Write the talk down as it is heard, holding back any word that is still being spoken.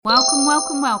Welcome,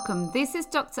 welcome, welcome. This is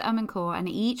Dr. Amancour, and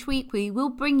each week we will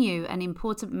bring you an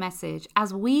important message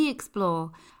as we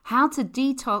explore how to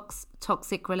detox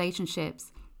toxic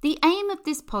relationships. The aim of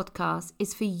this podcast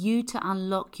is for you to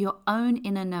unlock your own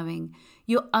inner knowing,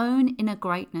 your own inner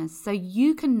greatness, so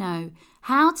you can know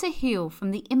how to heal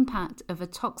from the impact of a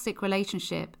toxic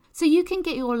relationship, so you can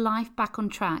get your life back on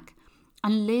track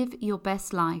and live your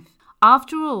best life.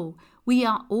 After all, we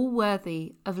are all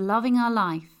worthy of loving our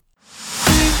life.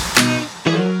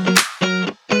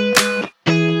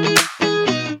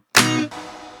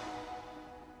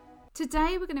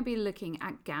 Today we're going to be looking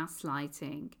at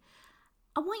gaslighting.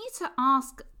 I want you to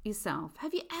ask yourself,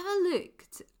 have you ever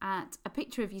looked at a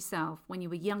picture of yourself when you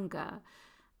were younger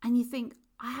and you think,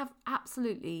 I have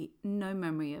absolutely no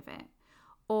memory of it?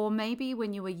 Or maybe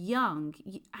when you were young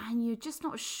and you're just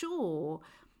not sure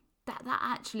that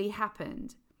actually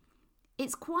happened.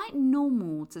 It's quite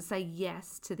normal to say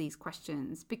yes to these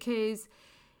questions because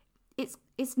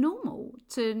it's normal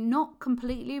to not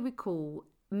completely recall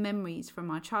memories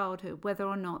from our childhood, whether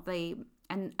or not they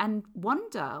and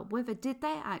wonder whether did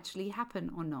they actually happen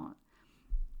or not.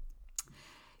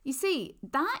 You see,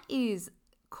 that is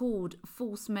called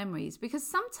false memories because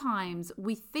sometimes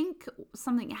we think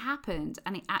something happened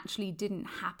and it actually didn't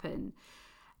happen.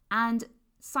 And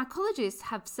psychologists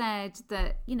have said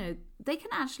that, they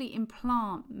can actually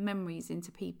implant memories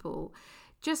into people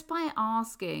just by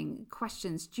asking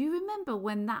questions. Do you remember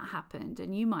when that happened?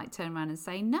 And you might turn around and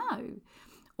say no.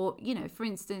 Or, for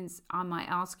instance, I might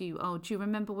ask you, do you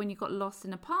remember when you got lost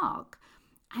in a park?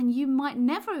 And you might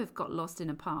never have got lost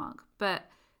in a park. But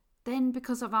then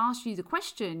because I've asked you the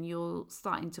question, you're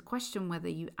starting to question whether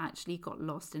you actually got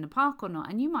lost in a park or not.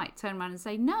 And you might turn around and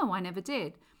say, no, I never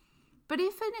did. But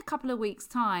if in a couple of weeks'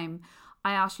 time,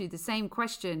 I ask you the same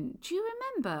question, do you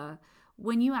remember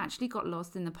when you actually got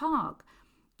lost in the park?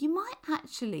 You might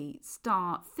actually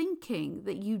start thinking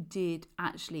that you did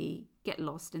actually get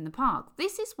lost in the park.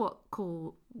 This is what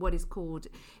is called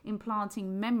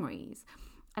implanting memories.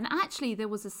 And actually, there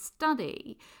was a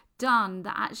study done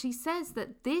that actually says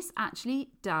that this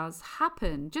actually does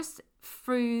happen just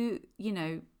through,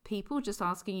 people just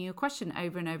asking you a question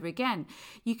over and over again.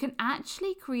 You can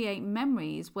actually create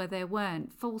memories where there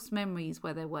weren't, false memories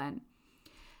where there weren't.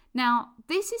 Now,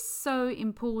 this is so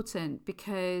important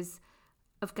because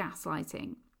of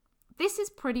gaslighting. This is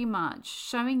pretty much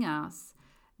showing us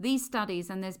these studies,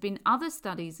 and there's been other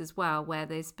studies as well where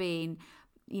there's been,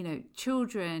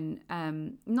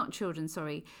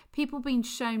 people being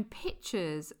shown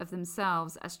pictures of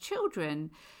themselves as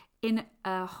children in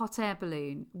a hot air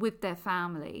balloon with their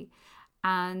family,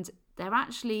 and they're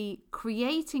actually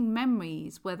creating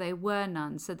memories where there were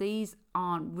none. So these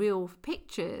aren't real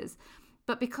pictures,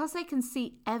 but because they can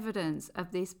see evidence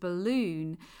of this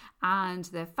balloon and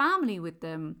their family with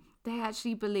them, they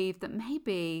actually believe that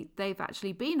maybe they've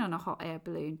actually been on a hot air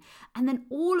balloon. And then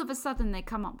all of a sudden they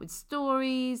come up with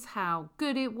stories, how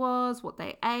good it was, what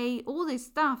they ate, all this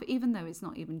stuff, even though it's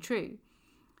not even true.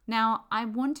 Now, I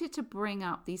wanted to bring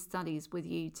up these studies with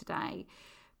you today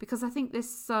because I think they're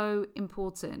so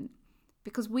important,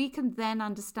 because we can then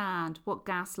understand what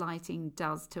gaslighting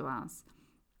does to us.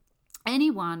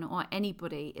 Anyone or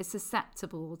anybody is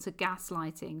susceptible to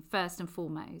gaslighting first and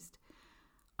foremost.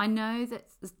 I know that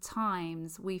at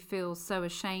times we feel so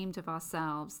ashamed of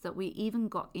ourselves that we even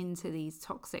got into these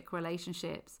toxic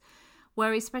relationships,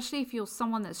 where especially if you're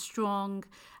someone that's strong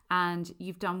and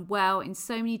you've done well in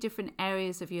so many different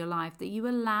areas of your life, that you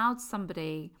allowed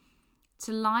somebody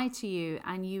to lie to you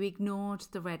and you ignored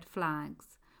the red flags.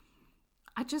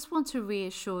 I just want to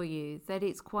reassure you that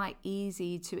it's quite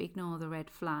easy to ignore the red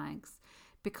flags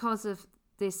because of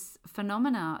this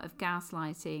phenomena of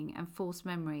gaslighting and false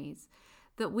memories,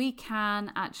 that we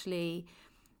can actually,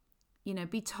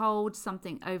 be told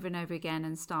something over and over again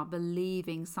and start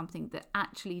believing something that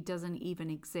actually doesn't even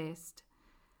exist.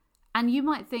 And you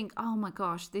might think, oh my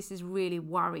gosh, this is really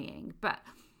worrying. But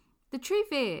the truth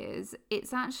is,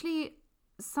 it's actually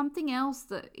something else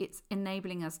that it's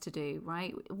enabling us to do,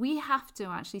 right? We have to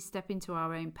actually step into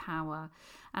our own power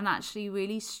and actually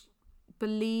really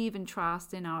believe and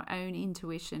trust in our own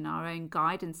intuition, our own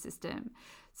guidance system,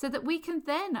 so that we can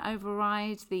then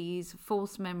override these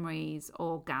false memories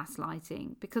or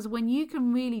gaslighting. Because when you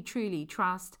can really truly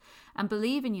trust and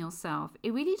believe in yourself,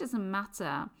 it really doesn't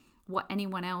matter what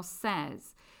anyone else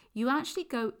says. You actually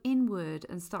go inward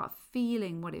and start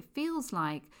feeling what it feels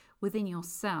like within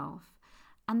yourself.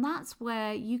 And that's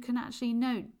where you can actually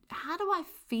know, how do I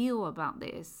feel about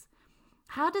this?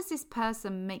 How does this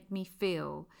person make me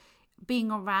feel? Being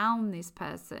around this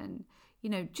person,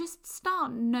 just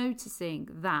start noticing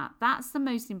that. That's the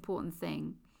most important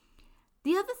thing.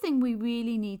 The other thing we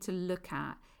really need to look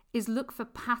at is look for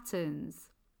patterns,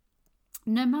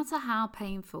 no matter how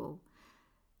painful.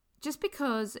 Just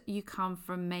because you come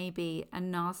from maybe a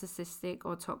narcissistic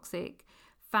or toxic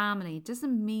family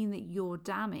doesn't mean that you're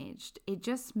damaged. It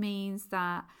just means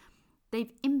that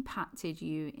they've impacted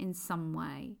you in some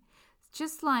way.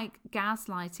 Just like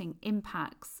gaslighting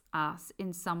impacts us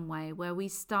in some way, where we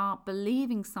start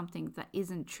believing something that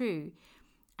isn't true.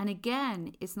 And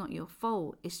again, it's not your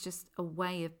fault. It's just a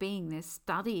way of being. There's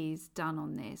studies done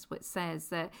on this which says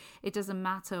that it doesn't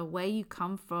matter where you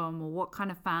come from or what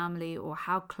kind of family or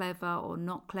how clever or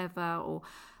not clever or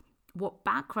what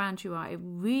background you are. It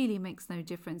really makes no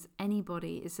difference.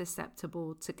 Anybody is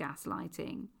susceptible to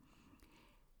gaslighting.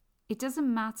 It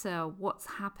doesn't matter what's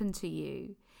happened to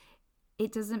you.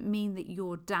 It doesn't mean that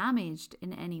you're damaged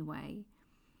in any way.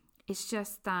 It's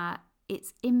just that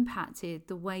it's impacted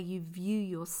the way you view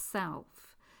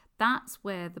yourself. That's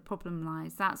where the problem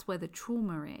lies. That's where the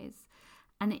trauma is.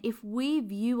 And if we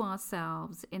view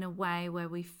ourselves in a way where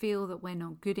we feel that we're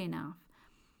not good enough,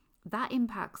 that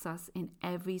impacts us in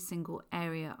every single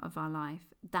area of our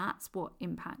life. That's what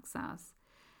impacts us.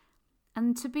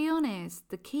 And to be honest,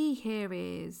 the key here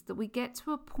is that we get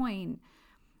to a point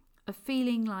of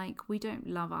feeling like we don't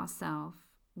love ourselves.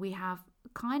 We have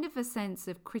kind of a sense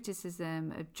of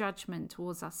criticism, of judgment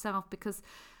towards ourselves, because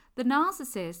the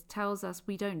narcissist tells us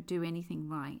we don't do anything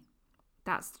right.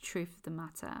 That's the truth of the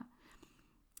matter.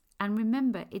 And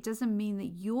remember, it doesn't mean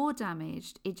that you're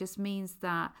damaged. It just means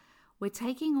that we're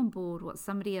taking on board what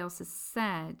somebody else has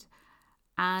said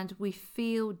and we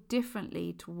feel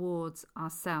differently towards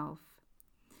ourselves.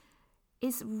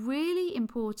 It's really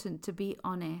important to be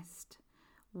honest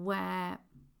where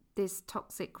this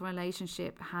toxic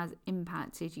relationship has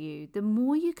impacted you. The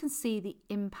more you can see the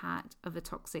impact of a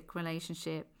toxic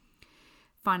relationship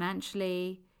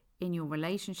financially, in your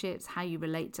relationships, how you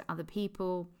relate to other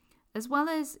people, as well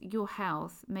as your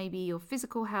health, maybe your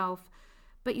physical health,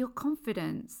 but your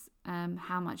confidence,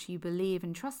 how much you believe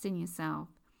and trust in yourself.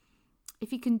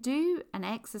 If you can do an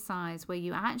exercise where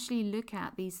you actually look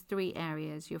at these three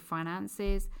areas, your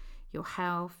finances, your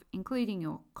health, including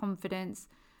your confidence,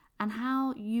 and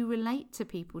how you relate to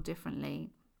people differently.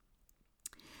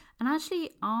 And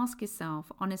actually ask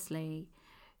yourself honestly,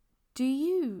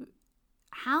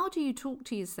 how do you talk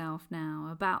to yourself now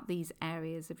about these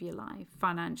areas of your life,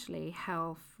 financially,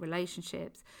 health,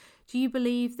 relationships? Do you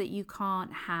believe that you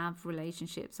can't have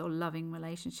relationships or loving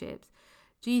relationships?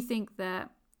 Do you think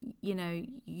that,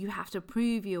 you have to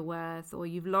prove your worth or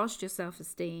you've lost your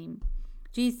self-esteem?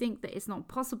 Do you think that it's not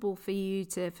possible for you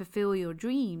to fulfill your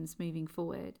dreams moving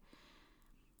forward?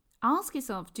 Ask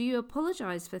yourself, do you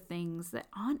apologize for things that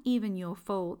aren't even your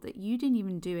fault, that you didn't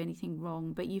even do anything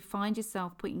wrong, but you find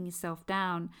yourself putting yourself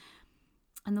down?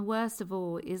 And the worst of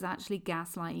all is actually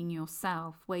gaslighting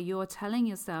yourself, where you're telling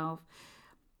yourself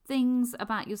things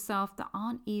about yourself that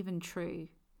aren't even true.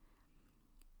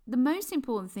 The most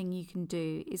important thing you can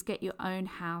do is get your own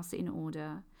house in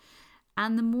order.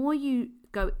 And the more you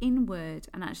go inward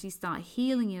and actually start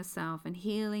healing yourself and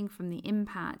healing from the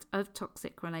impact of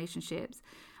toxic relationships,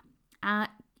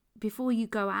 before you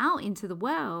go out into the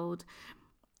world,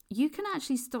 you can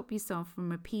actually stop yourself from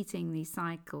repeating these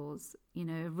cycles,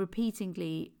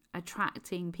 repeatedly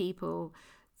attracting people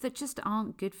that just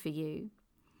aren't good for you.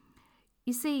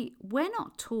 You see, we're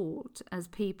not taught as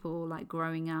people, like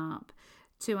growing up,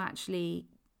 to actually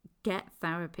get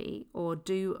therapy or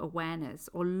do awareness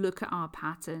or look at our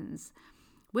patterns.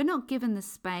 We're not given the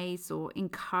space or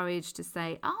encouraged to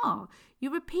say,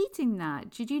 you're repeating that.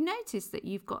 Did you notice that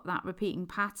you've got that repeating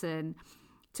pattern?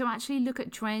 To actually look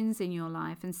at trends in your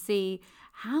life and see,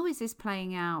 how is this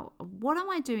playing out? What am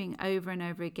I doing over and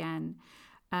over again?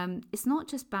 It's not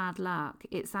just bad luck.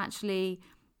 It's actually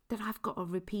that I've got a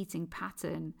repeating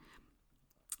pattern,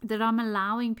 that I'm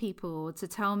allowing people to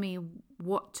tell me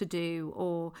what to do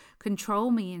or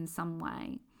control me in some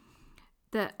way.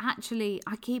 That actually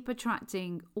I keep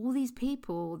attracting all these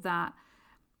people that,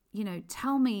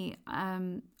 tell me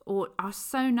or are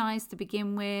so nice to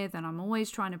begin with, and I'm always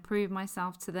trying to prove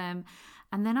myself to them.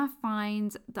 And then I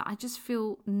find that I just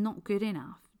feel not good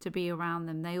enough to be around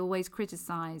them. They always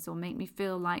criticize or make me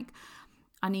feel like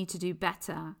I need to do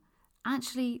better.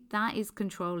 Actually, that is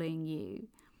controlling you.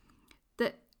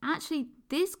 That actually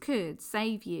this could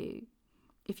save you.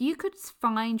 If you could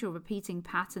find your repeating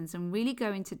patterns and really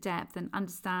go into depth and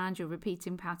understand your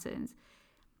repeating patterns,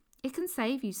 it can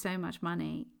save you so much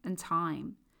money and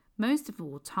time. Most of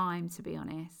all, time, to be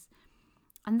honest.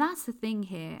 And that's the thing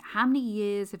here. How many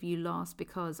years have you lost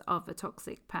because of a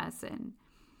toxic person?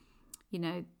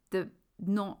 The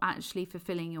not actually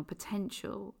fulfilling your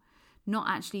potential, not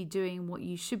actually doing what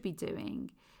you should be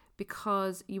doing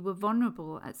because you were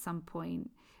vulnerable at some point,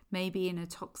 maybe in a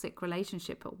toxic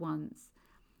relationship at once.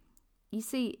 You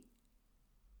see,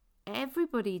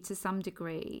 everybody to some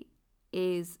degree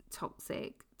is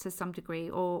toxic to some degree,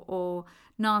 or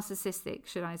narcissistic,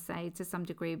 should I say, to some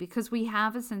degree, because we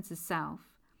have a sense of self.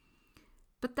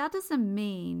 But that doesn't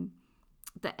mean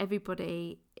that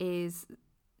everybody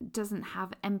doesn't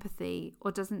have empathy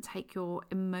or doesn't take your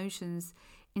emotions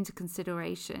into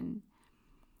consideration.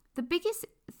 The biggest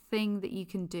thing that you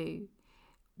can do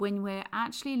when we're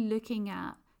actually looking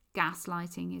at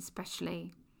gaslighting,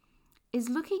 especially, is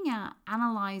looking at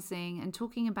analyzing and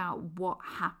talking about what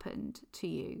happened to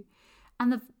you.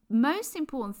 And the most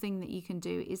important thing that you can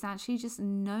do is actually just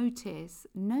notice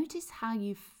how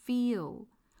you feel.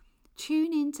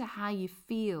 Tune into how you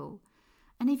feel.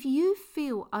 And if you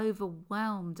feel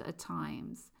overwhelmed at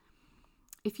times,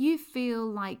 if you feel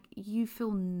like you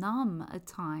feel numb at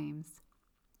times,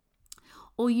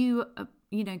 or you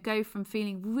go from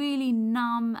feeling really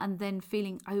numb and then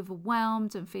feeling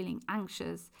overwhelmed and feeling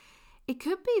anxious, it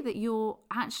could be that you're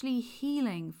actually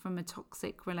healing from a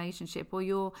toxic relationship, or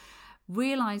you're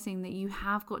realizing that you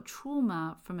have got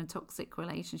trauma from a toxic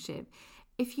relationship.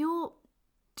 If you're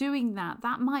doing that,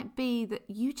 that might be that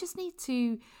you just need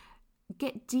to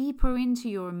get deeper into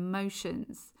your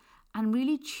emotions and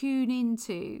really tune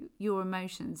into your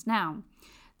emotions. Now,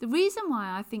 the reason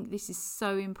why I think this is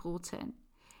so important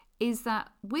is that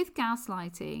with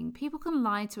gaslighting, people can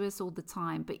lie to us all the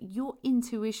time, but your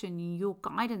intuition, your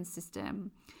guidance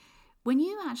system, when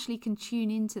you actually can tune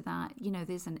into that,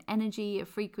 there's an energy, a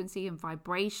frequency, and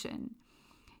vibration.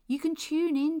 You can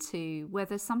tune into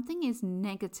whether something is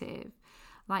negative,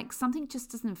 like something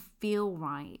just doesn't feel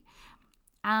right.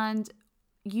 And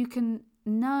you can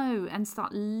know and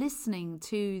start listening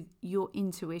to your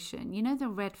intuition, the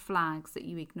red flags that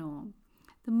you ignore.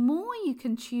 The more you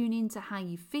can tune into how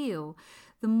you feel,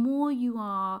 the more you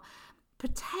are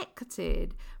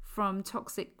protected from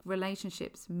toxic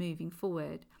relationships moving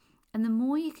forward. And the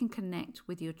more you can connect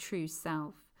with your true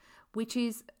self, which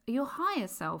is your higher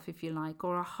self, if you like,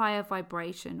 or a higher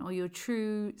vibration, or your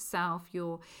true self,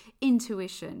 your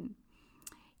intuition.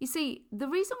 You see, the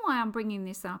reason why I'm bringing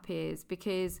this up is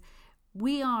because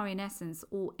we are, in essence,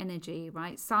 all energy,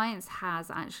 right? Science has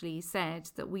actually said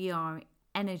that we are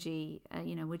energy.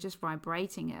 We're just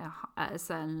vibrating at a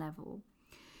certain level.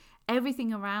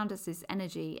 Everything around us is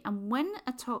energy. And when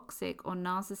a toxic or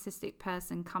narcissistic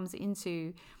person comes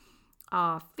into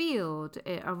our field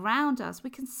around us, we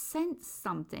can sense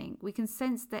something. We can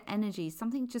sense their energy.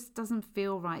 Something just doesn't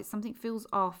feel right. Something feels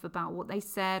off about what they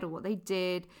said or what they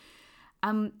did.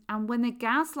 And when they're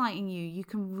gaslighting you, you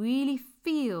can really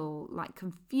feel like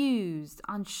confused,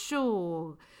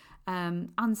 unsure,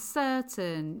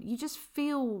 uncertain. You just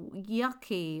feel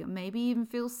yucky, maybe even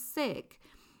feel sick.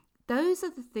 Those are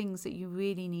the things that you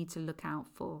really need to look out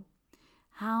for.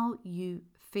 How you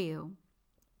feel.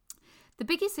 The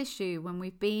biggest issue when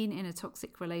we've been in a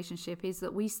toxic relationship is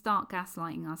that we start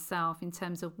gaslighting ourselves in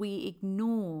terms of we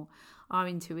ignore our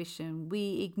intuition,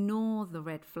 we ignore the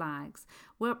red flags.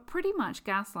 We're pretty much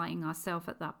gaslighting ourselves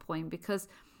at that point because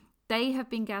they have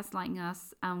been gaslighting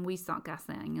us and we start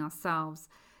gaslighting ourselves.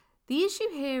 The issue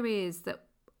here is that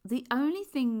the only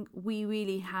thing we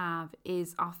really have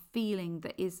is our feeling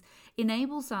that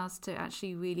enables us to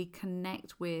actually really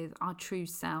connect with our true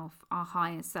self, our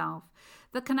higher self,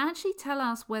 that can actually tell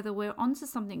us whether we're onto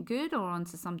something good or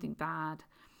onto something bad.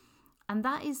 And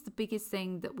that is the biggest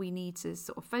thing that we need to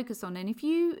sort of focus on. And if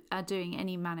you are doing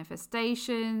any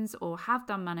manifestations or have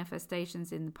done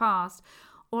manifestations in the past,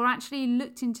 or actually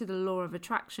looked into the law of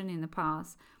attraction in the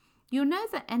past, you'll know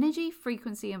that energy,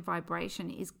 frequency, and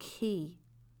vibration is key.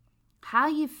 How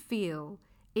you feel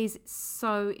is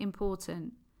so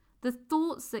important. The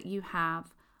thoughts that you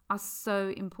have are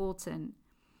so important.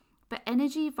 But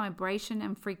energy, vibration,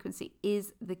 and frequency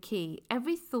is the key.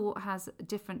 Every thought has a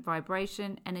different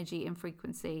vibration, energy, and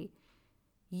frequency.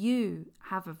 You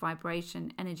have a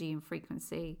vibration, energy, and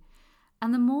frequency.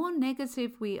 And the more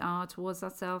negative we are towards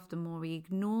ourselves, the more we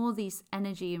ignore these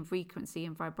energy and frequency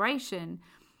and vibration,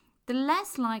 the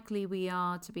less likely we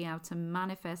are to be able to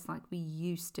manifest like we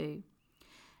used to.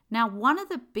 Now, one of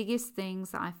the biggest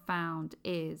things that I found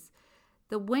is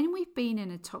that when we've been in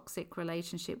a toxic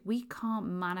relationship, we can't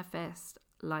manifest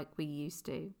like we used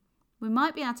to. We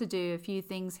might be able to do a few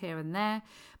things here and there,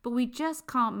 but we just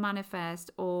can't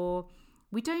manifest, or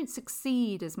we don't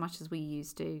succeed as much as we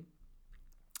used to.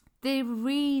 The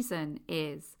main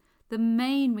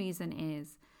reason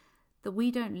is that we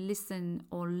don't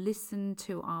listen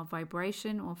to our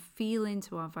vibration or feel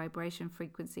into our vibration,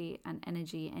 frequency, and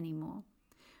energy anymore.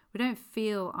 We don't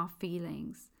feel our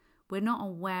feelings. We're not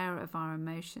aware of our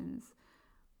emotions.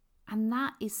 And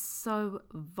that is so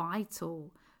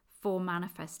vital for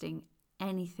manifesting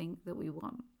anything that we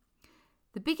want.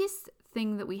 The biggest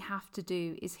thing that we have to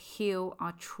do is heal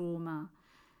our trauma.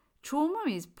 Trauma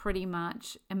is pretty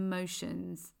much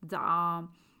emotions that are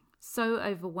so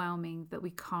overwhelming that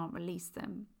we can't release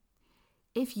them.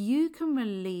 If you can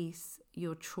release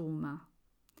your trauma,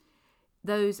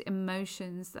 those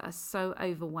emotions that are so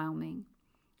overwhelming,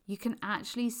 you can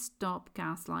actually stop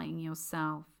gaslighting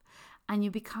yourself, and you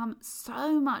become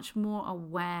so much more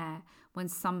aware when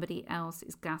somebody else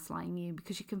is gaslighting you,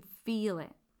 because you can feel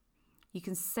it, you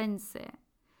can sense it,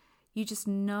 you just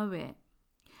know it.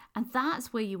 And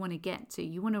that's where you want to get to.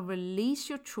 You want to release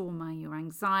your trauma, your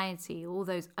anxiety, all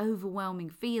those overwhelming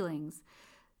feelings,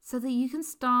 so that you can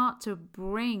start to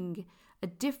bring a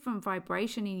different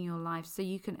vibration in your life, so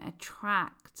you can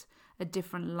attract a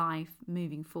different life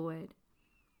moving forward.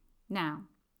 Now,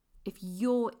 if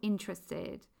you're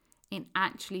interested in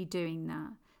actually doing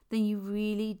that, then you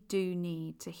really do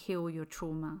need to heal your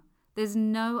trauma. There's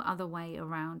no other way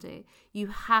around it. You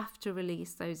have to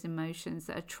release those emotions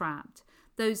that are trapped,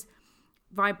 those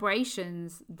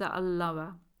vibrations that are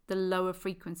lower, the lower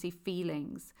frequency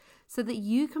feelings, so that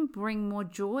you can bring more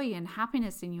joy and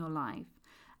happiness in your life.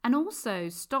 And also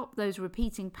stop those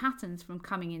repeating patterns from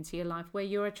coming into your life where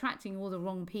you're attracting all the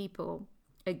wrong people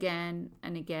again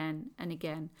and again and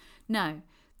again. No,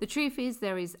 the truth is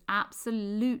there is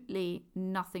absolutely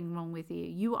nothing wrong with you.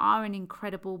 You are an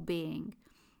incredible being.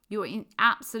 You're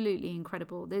absolutely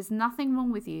incredible. There's nothing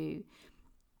wrong with you.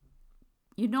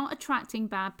 You're not attracting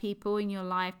bad people in your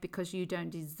life because you don't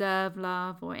deserve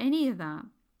love or any of that.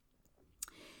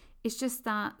 It's just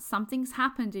that something's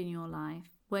happened in your life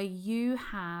where you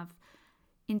have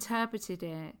interpreted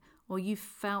it, or you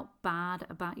felt bad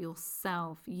about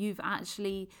yourself. You've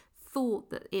actually thought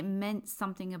that it meant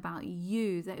something about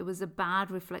you, that it was a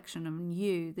bad reflection on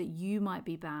you, that you might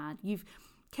be bad. You've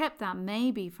kept that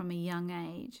maybe from a young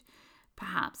age.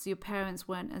 Perhaps your parents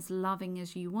weren't as loving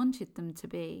as you wanted them to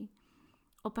be.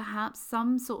 Or perhaps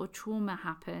some sort of trauma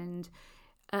happened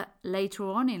later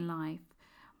on in life.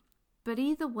 But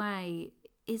either way,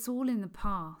 it's all in the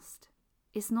past.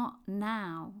 It's not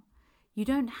now. You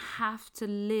don't have to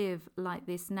live like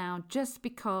this now just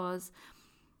because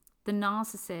the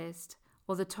narcissist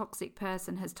or the toxic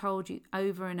person has told you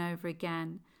over and over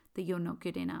again that you're not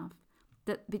good enough.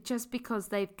 That just because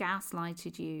they've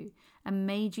gaslighted you and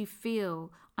made you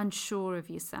feel unsure of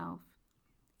yourself.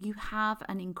 You have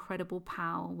an incredible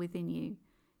power within you.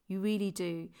 You really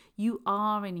do. You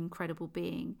are an incredible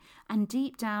being. And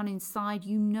deep down inside,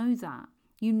 you know that.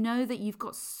 You know that you've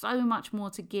got so much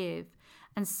more to give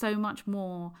and so much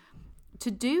more to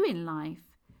do in life.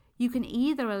 You can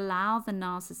either allow the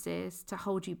narcissist to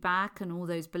hold you back and all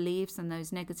those beliefs and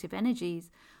those negative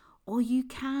energies, or you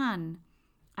can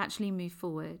actually move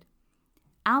forward.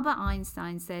 Albert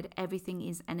Einstein said everything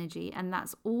is energy, and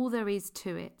that's all there is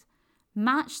to it.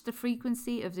 Match the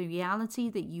frequency of the reality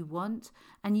that you want,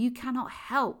 and you cannot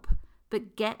help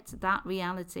but get that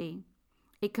reality.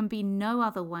 It can be no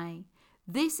other way.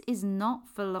 This is not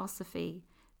philosophy.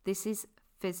 This is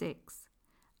physics.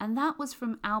 And that was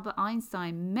from Albert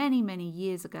Einstein many, many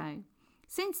years ago.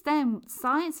 Since then,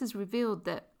 science has revealed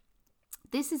that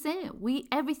this is it.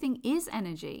 Everything is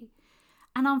energy.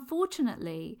 And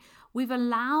unfortunately, we've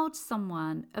allowed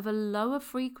someone of a lower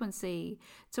frequency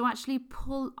to actually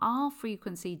pull our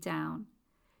frequency down.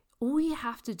 All you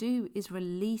have to do is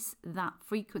release that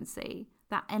frequency,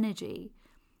 that energy,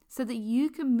 so that you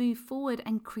can move forward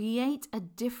and create a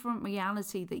different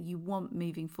reality that you want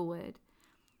moving forward.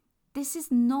 This is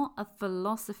not a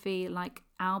philosophy like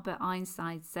Albert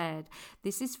Einstein said.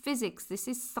 This is physics. This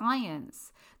is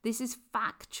science. This is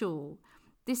factual.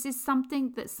 This is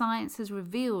something that science has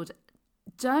revealed.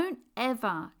 Don't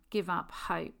ever give up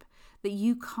hope that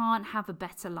you can't have a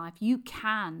better life. You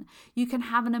can. You can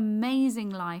have an amazing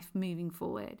life moving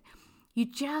forward. You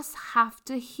just have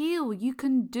to heal. You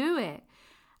can do it.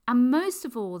 And most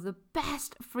of all, the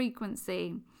best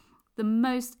frequency, the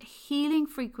most healing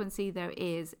frequency there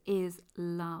is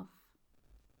love.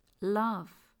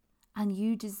 Love. And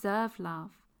you deserve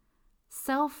love.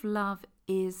 Self-love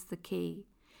is the key.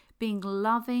 Being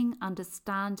loving,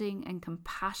 understanding, and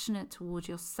compassionate towards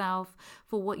yourself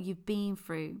for what you've been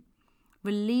through.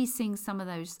 Releasing some of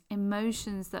those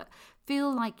emotions that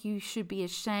feel like you should be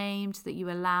ashamed that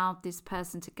you allowed this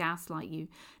person to gaslight you.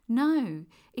 No,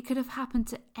 it could have happened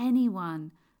to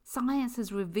anyone. Science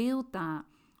has revealed that.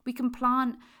 We can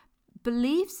plant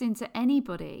beliefs into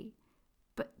anybody.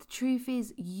 But the truth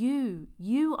is,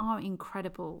 you are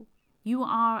incredible. You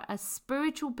are a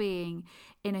spiritual being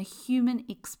in a human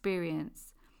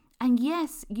experience. And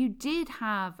yes, you did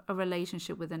have a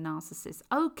relationship with a narcissist.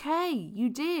 Okay, you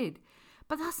did.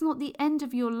 But that's not the end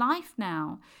of your life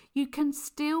now. You can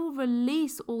still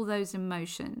release all those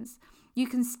emotions. You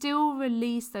can still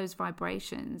release those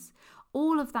vibrations.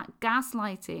 All of that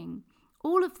gaslighting,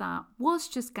 all of that was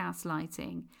just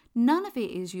gaslighting. None of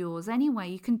it is yours anyway.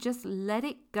 You can just let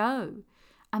it go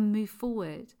and move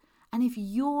forward. And if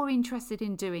you're interested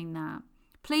in doing that,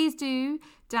 please do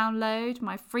download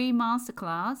my free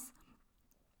masterclass.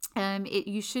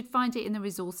 You should find it in the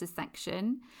resources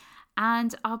section.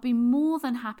 And I'll be more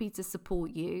than happy to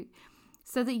support you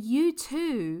so that you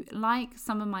too, like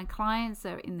some of my clients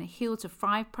that are in the Heal to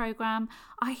Thrive program,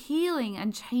 are healing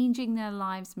and changing their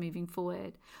lives moving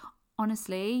forward.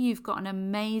 Honestly, you've got an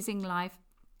amazing life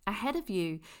ahead of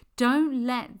you. Don't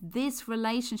let this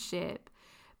relationship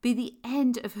be the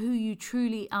end of who you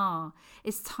truly are.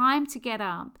 It's time to get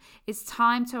up. It's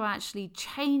time to actually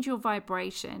change your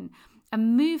vibration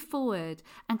and move forward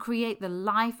and create the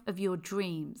life of your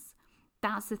dreams.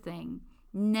 That's the thing.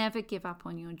 Never give up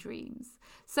on your dreams.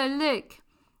 So look,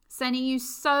 sending you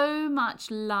so much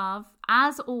love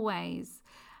as always.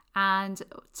 And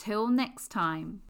till next time.